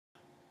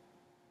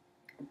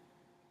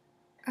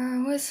I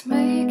was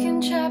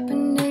making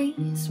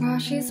Japanese while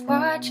she's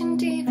watching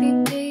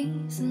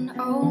DVDs in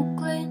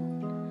Oakland.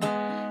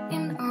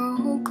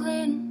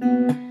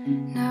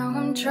 Now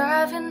I'm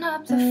driving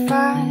up the 5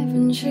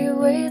 and she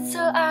waits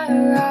till I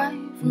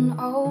arrive in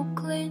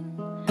Oakland.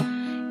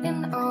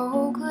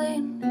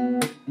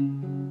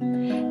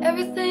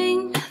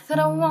 Everything that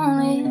I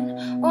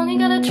wanted, only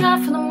gotta try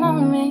for the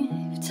moment.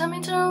 If you tell me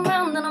to turn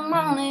around, then I'm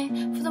on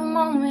it for the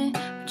moment.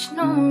 But you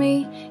know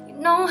me, you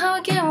know how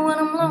I get when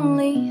I'm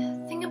lonely.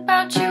 Think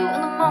about you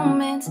in the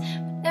moments,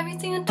 but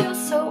everything I do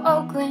so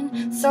Oakland.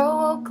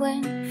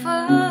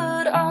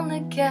 Foot on the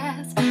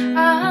gas,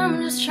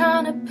 I'm just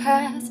trying to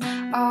pass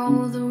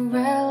all the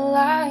red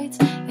lights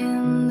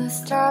and the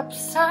stop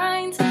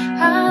signs.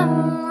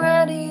 I'm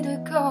ready to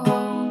go,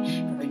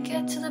 but we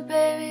get to the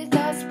baby,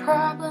 that's a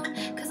problem.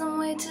 Cause I'm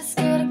way too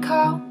scared to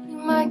call. You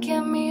might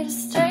get me to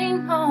stay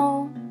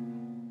home.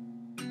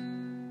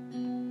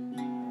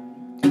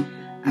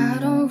 I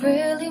don't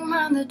really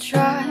mind the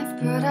drive,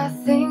 but I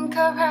think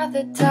I'd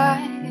rather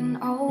die in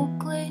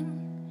Oakland.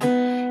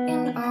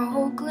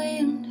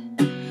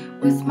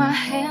 With my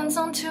hands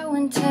on 2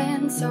 and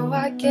 10, so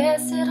I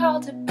guess it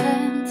all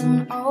depends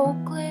on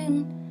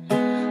Oakland.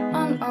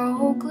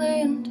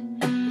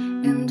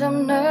 And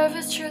I'm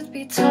nervous, truth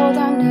be told,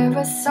 I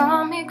never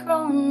saw me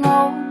growing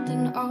old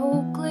in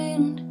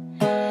Oakland.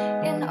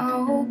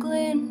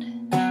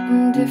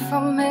 And if I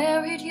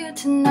married you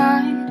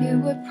tonight, it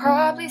would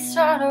probably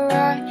start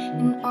alright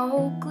in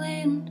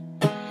Oakland.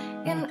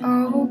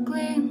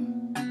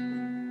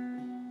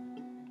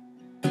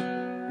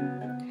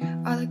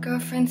 All the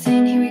girlfriends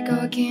saying, here we go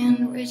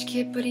again. Rich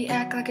kid, but he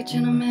act like a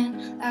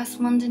gentleman. Last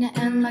one didn't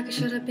end like it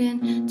should have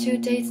been. 2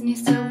 dates and you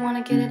still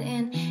wanna get it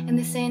in. And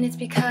they're saying it's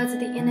because of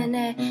the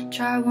internet.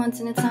 Try once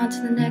and it's on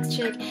to the next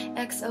chick.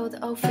 XO, the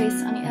O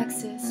face on your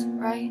exes,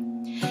 right?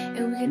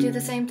 And we could do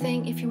the same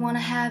thing if you wanna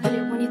have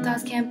it. When your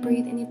thoughts can't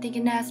breathe and you're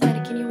thinking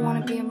asthmatic and you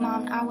wanna be a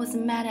mom. I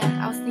wasn't mad at it,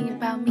 I was thinking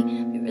about me.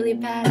 Be really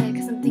bad at it,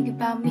 cause I'm thinking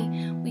about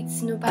me. Weeks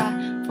in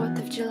Dubai, 4th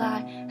of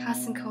July,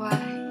 house in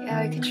Kauai.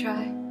 Yeah, we could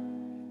try.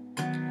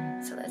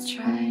 So let's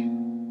try.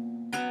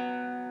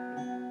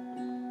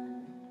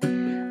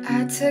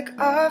 I took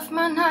off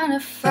my 9 to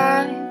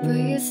 5, but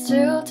you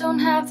still don't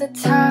have the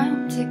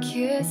time to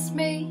kiss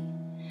me.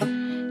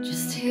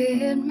 Just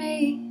hit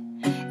me.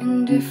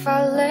 And if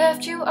I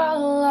left you all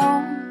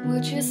alone,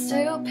 would you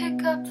still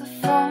pick up the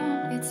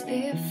phone? It's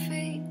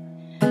iffy,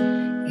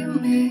 you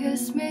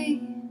miss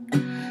me.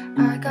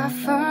 I got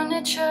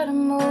furniture to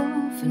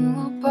move, and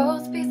we'll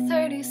both be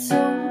 30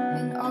 soon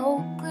in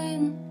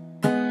Oakland.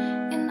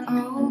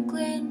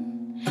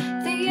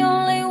 The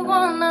only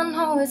one I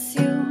know is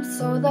you,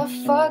 so the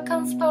fuck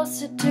I'm supposed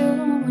to do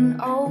in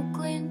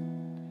Oakland.